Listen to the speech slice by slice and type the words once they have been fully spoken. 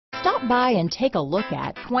Stop by and take a look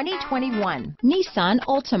at 2021 Nissan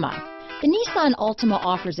Altima. The Nissan Altima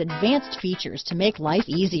offers advanced features to make life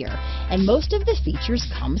easier, and most of the features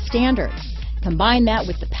come standard. Combine that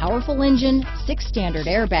with the powerful engine, 6 standard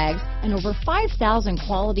airbags, and over 5,000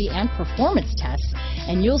 quality and performance tests,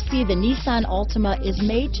 and you'll see the Nissan Altima is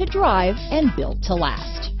made to drive and built to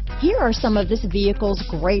last. Here are some of this vehicle's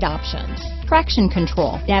great options: traction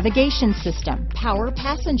control, navigation system, power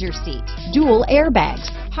passenger seat, dual airbags,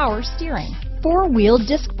 power steering, 4-wheel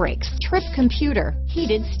disc brakes, trip computer,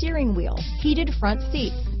 heated steering wheel, heated front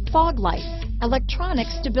seats, fog lights, electronic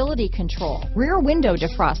stability control, rear window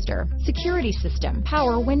defroster, security system,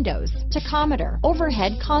 power windows, tachometer,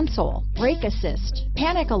 overhead console, brake assist,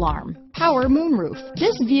 panic alarm, power moonroof.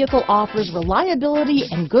 This vehicle offers reliability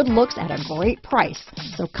and good looks at a great price.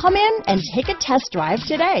 So come in and take a test drive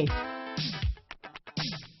today.